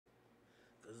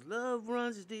Love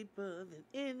runs deeper than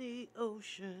any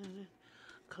ocean.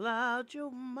 Cloud your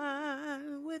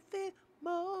mind with emotion.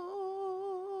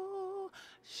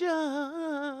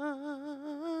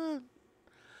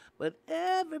 But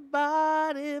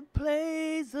everybody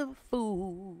plays a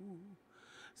fool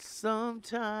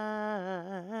sometime.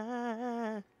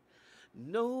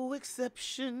 No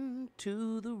exception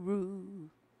to the rule.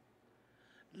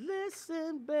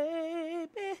 Listen,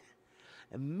 baby.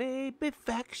 It may be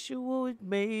factual, it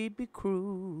may be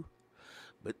cruel,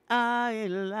 but I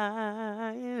ain't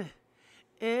lying.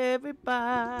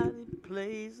 Everybody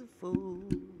plays a fool.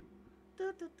 Du-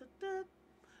 du- du- du-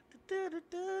 du- du-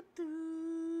 du- du-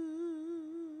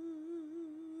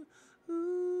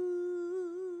 Ooh.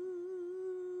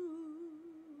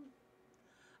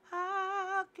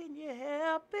 How can you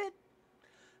help it?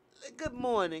 Good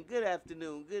morning, good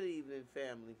afternoon, good evening,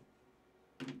 family.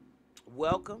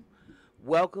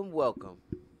 Welcome, welcome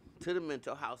to the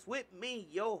mental house with me,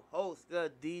 your host,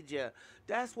 the DJ.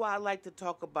 That's why I like to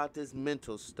talk about this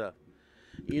mental stuff,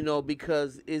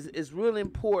 because it's really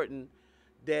important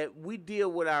that we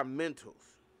deal with our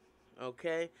mentals,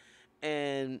 okay?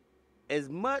 And as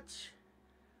much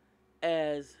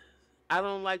as I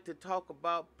don't like to talk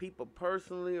about people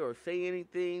personally or say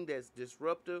anything that's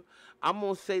disruptive, I'm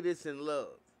going to say this in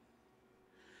love.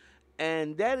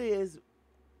 And that is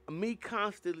me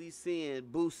constantly seeing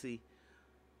Boosie.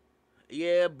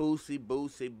 Yeah, Boosie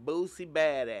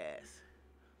badass.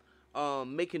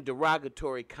 Making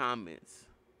derogatory comments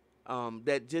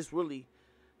that just really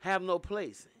have no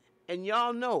place. And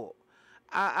y'all know,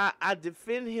 I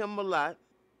defend him a lot.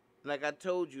 Like I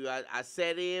told you, I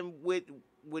sat in with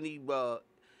when he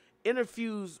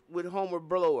interviews with Homer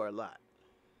Blower a lot.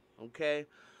 Okay,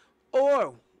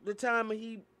 or the time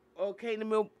he came to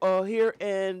me here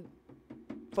and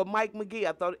for Mike McGee,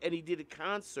 I thought, and he did a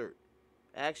concert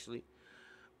actually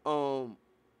for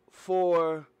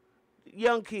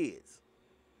young kids,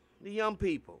 the young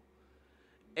people.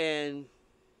 And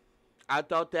I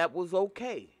thought that was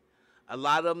okay. A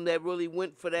lot of them that really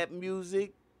went for that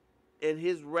music and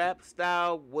his rap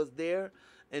style was there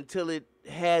until it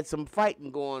had some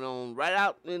fighting going on right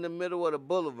out in the middle of the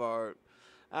boulevard.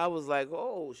 I was like,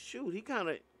 oh, shoot,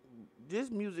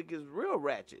 this music is real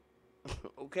ratchet,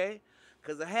 okay?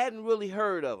 Because I hadn't really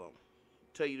heard of him,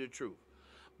 tell you the truth.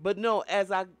 But no,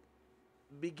 as I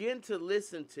begin to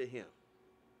listen to him,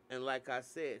 and like I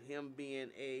said, him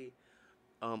being a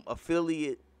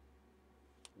affiliate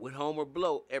with Homer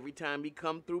Blow every time he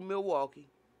come through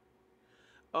Milwaukee,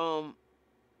 um,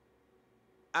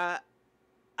 I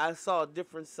I saw a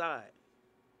different side.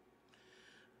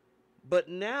 But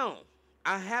now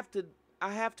I have to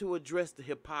I have to address the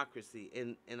hypocrisy,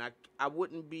 and I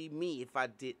wouldn't be me if I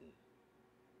didn't.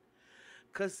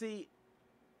 Cause see,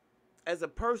 as a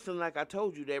person, like I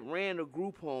told you, that ran a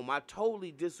group home, I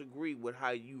totally disagree with how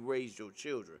you raise your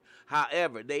children.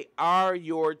 However, they are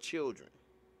your children.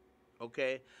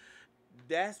 Okay?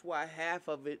 That's why half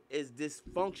of it is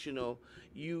dysfunctional.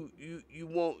 You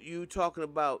talking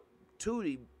about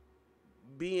Tootie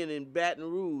being in Baton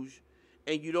Rouge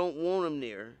and you don't want him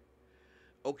there.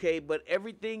 Okay, but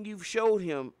everything you've showed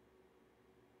him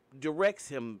directs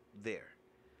him there.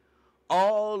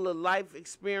 All the life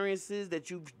experiences that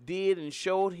you did and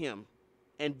showed him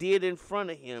and did in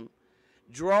front of him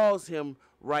draws him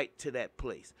right to that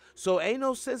place. So ain't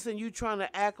no sense in you trying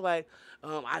to act like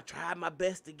I tried my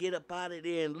best to get up out of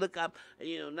there and look up,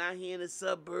 now he in the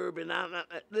suburb and I'm not.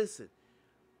 Listen,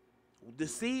 the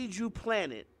seeds you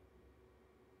planted,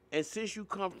 and since you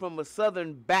come from a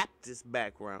Southern Baptist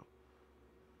background,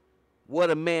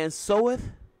 what a man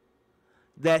soweth,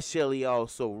 that shall he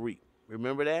also reap.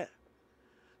 Remember that?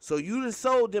 So you done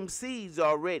sowed them seeds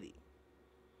already.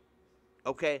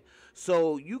 Okay?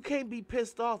 So you can't be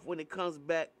pissed off when it comes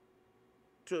back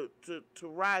to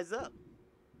rise up.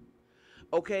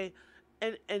 Okay?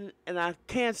 And I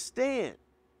can't stand.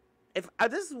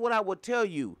 This is what I would tell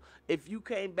you. If you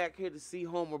came back here to see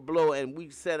Homer Blow and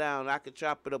we sat down and I could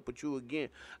chop it up with you again,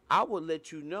 I would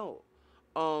let you know.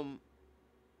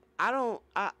 I don't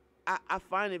I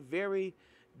find it very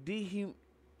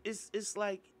it's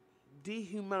like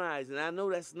dehumanizing. I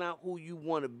know that's not who you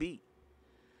want to be.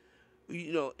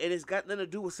 And it's got nothing to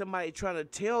do with somebody trying to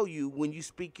tell you when you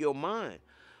speak your mind.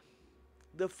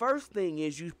 The first thing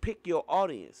is you pick your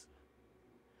audience.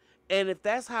 And if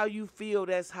that's how you feel,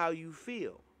 that's how you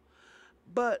feel.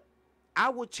 But I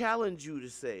would challenge you to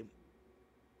say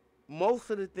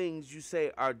most of the things you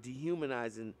say are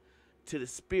dehumanizing to the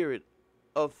spirit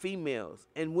of females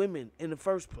and women in the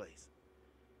first place.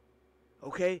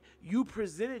 Okay? You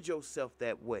presented yourself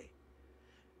that way.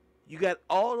 You got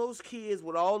all those kids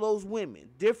with all those women,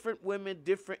 different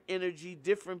energy,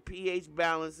 different pH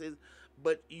balances,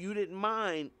 but you didn't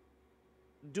mind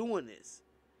doing this.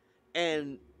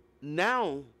 And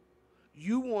now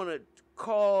you want to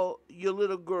call your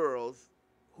little girls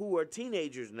who are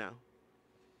teenagers now,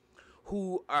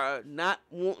 who are not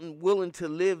willing to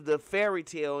live the fairy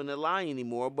tale and the lie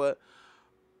anymore, but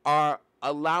are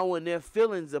allowing their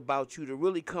feelings about you to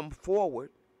really come forward,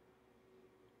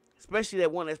 especially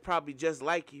that one that's probably just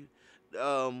like you.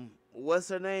 What's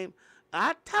her name?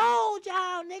 I told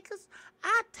y'all, niggas.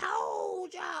 I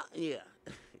told y'all. Yeah.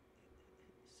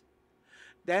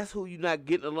 That's who you're not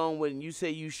getting along with, and you say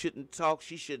you shouldn't talk.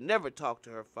 She should never talk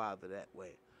to her father that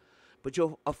way. But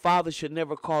a father should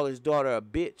never call his daughter a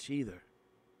bitch either.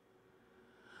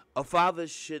 A father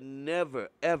should never,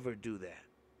 ever do that.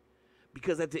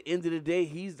 Because at the end of the day,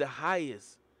 he's the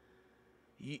highest.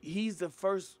 He's the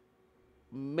first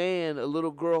man a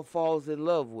little girl falls in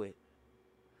love with.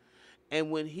 And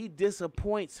when he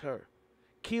disappoints her,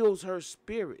 kills her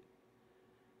spirit.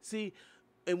 See,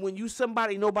 and when you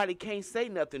somebody nobody can't say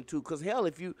nothing to, because hell,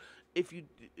 if you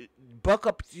buck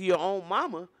up to your own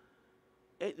mama,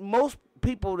 most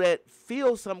people that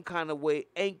feel some kind of way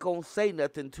ain't gonna say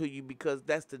nothing to you, because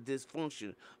that's the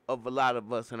dysfunction of a lot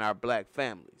of us in our black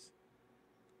families.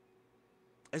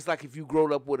 It's like if you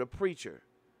growed up with a preacher,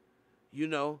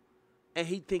 and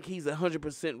he think he's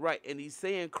 100% right, and he's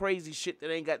saying crazy shit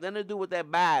that ain't got nothing to do with that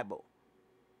Bible.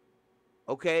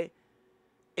 Okay?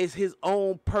 It's his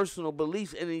own personal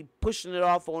beliefs, and he pushing it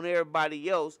off on everybody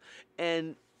else,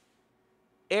 and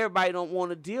everybody don't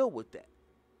want to deal with that.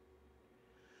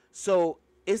 So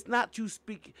it's not you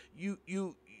speaking.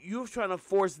 You're trying to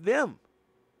force them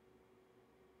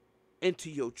into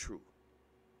your truth,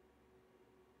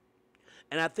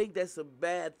 and I think that's a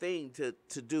bad thing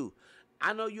to do.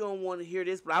 I know you don't want to hear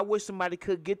this, but I wish somebody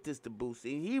could get this to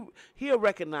Boosie. He'll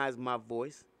recognize my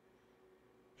voice.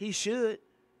 He should.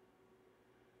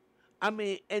 I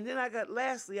mean, and then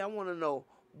lastly, I want to know,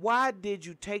 why did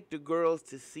you take the girls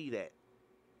to see that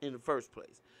in the first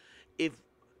place?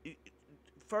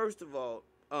 First of all,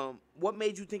 what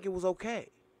made you think it was okay?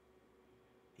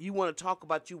 You want to talk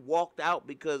about you walked out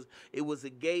because it was a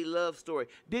gay love story.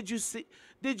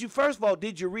 First of all,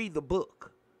 did you read the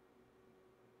book?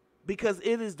 Because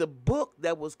it is the book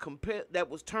that was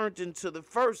turned into the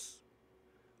first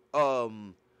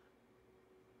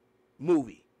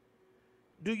movie.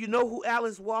 Do you know who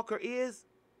Alice Walker is?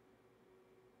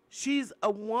 She's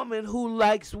a woman who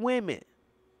likes women.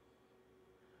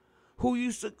 Who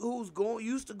used to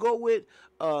go with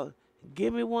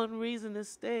give me one reason to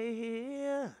stay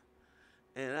here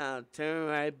and I'll turn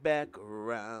right back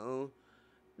around.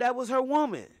 That was her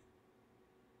woman.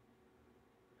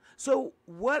 So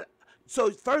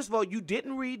first of all, you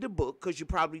didn't read the book because you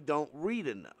probably don't read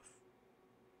enough.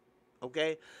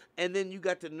 Okay? And then you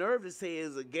got the nerve to say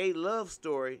it's a gay love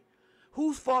story.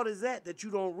 Whose fault is that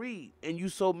you don't read and you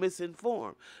so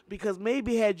misinformed? Because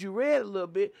maybe had you read a little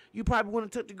bit, you probably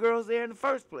wouldn't have took the girls there in the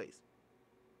first place.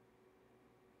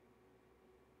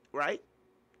 Right?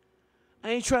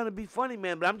 I ain't trying to be funny,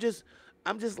 man, but I'm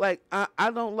just like,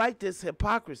 I don't like this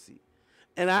hypocrisy.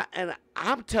 And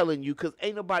I'm telling you because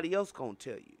ain't nobody else gonna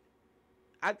tell you.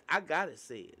 I gotta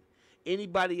say it.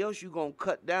 Anybody else you gonna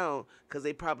cut down because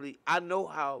I know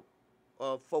how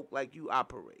folk like you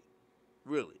operate.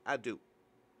 Really, I do.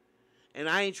 And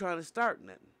I ain't trying to start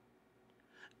nothing.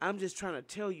 I'm just trying to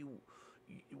tell you,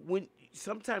 when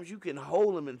sometimes you can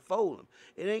hold them and fold them.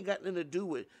 It ain't got nothing to do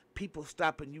with people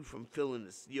stopping you from feeling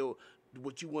this,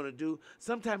 what you want to do.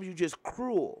 Sometimes you just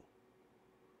cruel.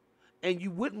 And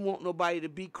you wouldn't want nobody to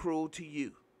be cruel to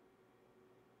you.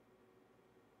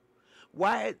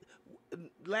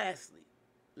 Lastly,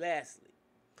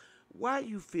 why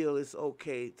you feel it's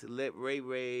okay to let Ray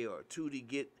Ray or Tootie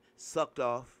get sucked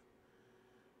off,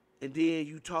 and then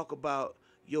you talk about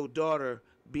your daughter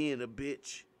being a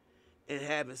bitch and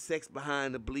having sex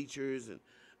behind the bleachers and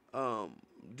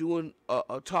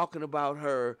talking about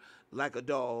her like a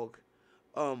dog,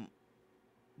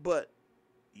 but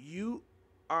you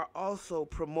are also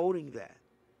promoting that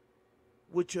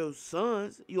with your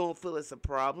sons. You don't feel it's a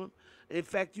problem. In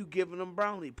fact, you giving them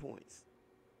brownie points.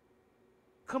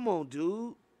 Come on,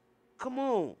 dude. Come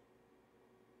on.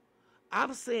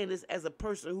 I'm saying this as a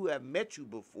person who have met you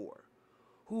before,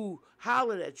 who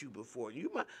hollered at you before.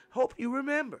 You might hope you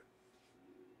remember.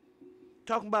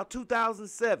 Talking about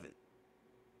 2007,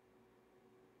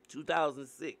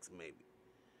 2006 maybe,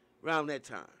 around that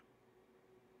time.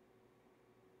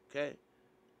 Okay?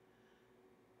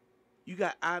 You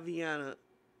got Aviana,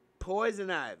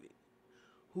 Poison Ivy,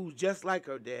 who's just like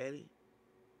her daddy.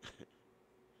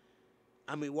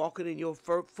 I mean, walking in your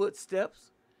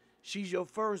footsteps. She's your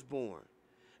firstborn.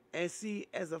 And see,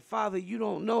 as a father, you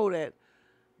don't know that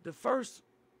the first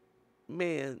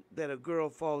man that a girl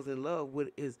falls in love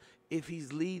with is if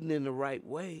he's leading in the right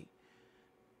way,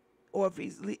 or if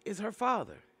is her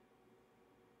father.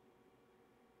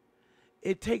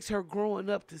 It takes her growing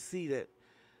up to see that,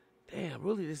 damn,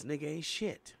 really this nigga ain't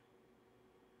shit.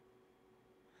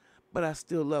 But I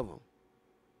still love him.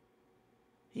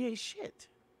 He ain't shit.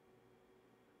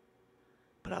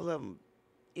 But I love him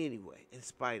anyway, in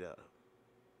spite of.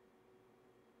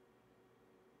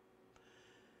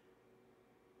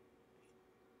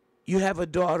 You have a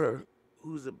daughter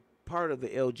who's a part of the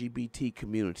LGBT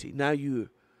community. Now you're,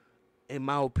 in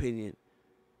my opinion,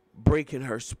 breaking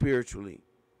her spiritually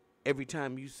every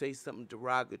time you say something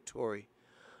derogatory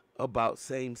about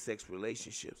same-sex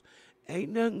relationships.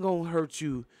 Ain't nothing gonna hurt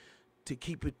you to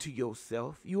keep it to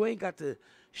yourself. You ain't got to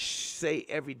say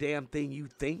every damn thing you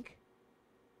think.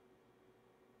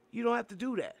 You don't have to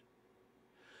do that.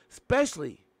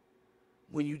 Especially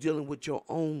when you're dealing with your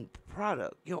own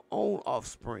product, your own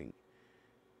offspring.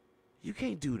 You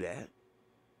can't do that.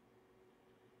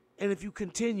 And if you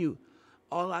continue,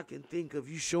 all I can think of,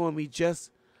 you showing me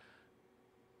just,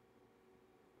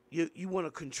 you want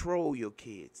to control your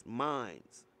kids'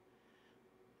 minds.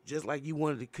 Just like you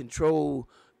wanted to control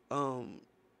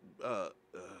MJ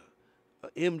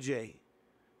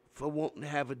for wanting to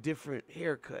have a different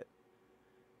haircut.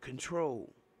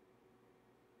 Control.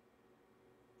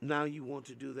 Now you want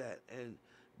to do that. And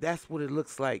that's what it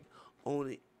looks like on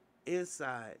the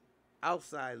inside,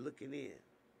 outside looking in.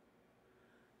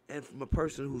 And from a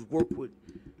person who's worked with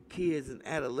kids and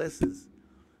adolescents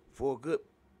for a good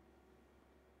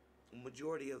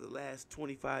majority of the last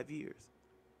 25 years.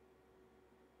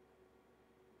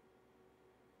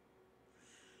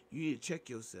 You need to check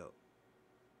yourself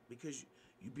because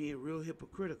you're being real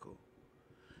hypocritical.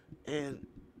 And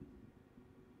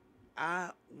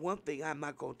one thing I'm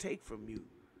not going to take from you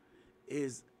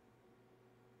is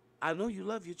I know you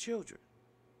love your children.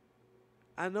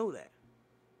 I know that.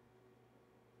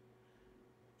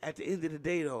 At the end of the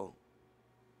day, though,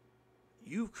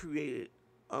 you've created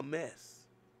a mess.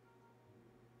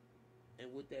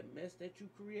 And with that mess that you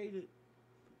created,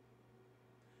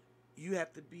 you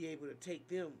have to be able to take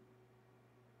them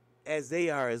as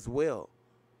they are as well.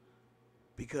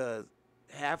 Because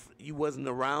half you wasn't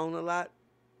around a lot.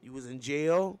 You was in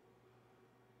jail.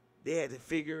 They had to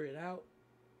figure it out.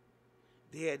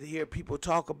 They had to hear people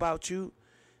talk about you.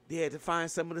 They had to find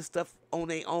some of the stuff on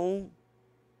their own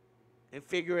and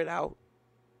figure it out.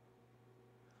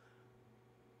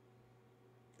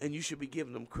 And you should be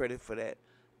giving them credit for that.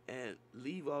 And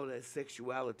leave all that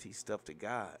sexuality stuff to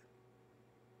God,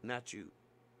 not you.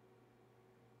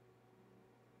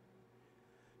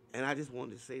 And I just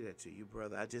wanted to say that to you,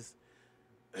 brother. I just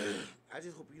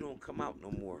hope you don't come out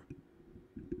no more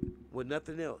with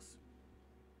nothing else.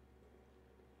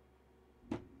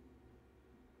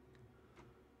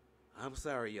 I'm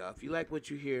sorry, y'all. If you like what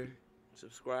you hear,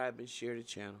 subscribe and share the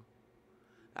channel.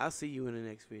 I'll see you in the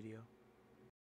next video.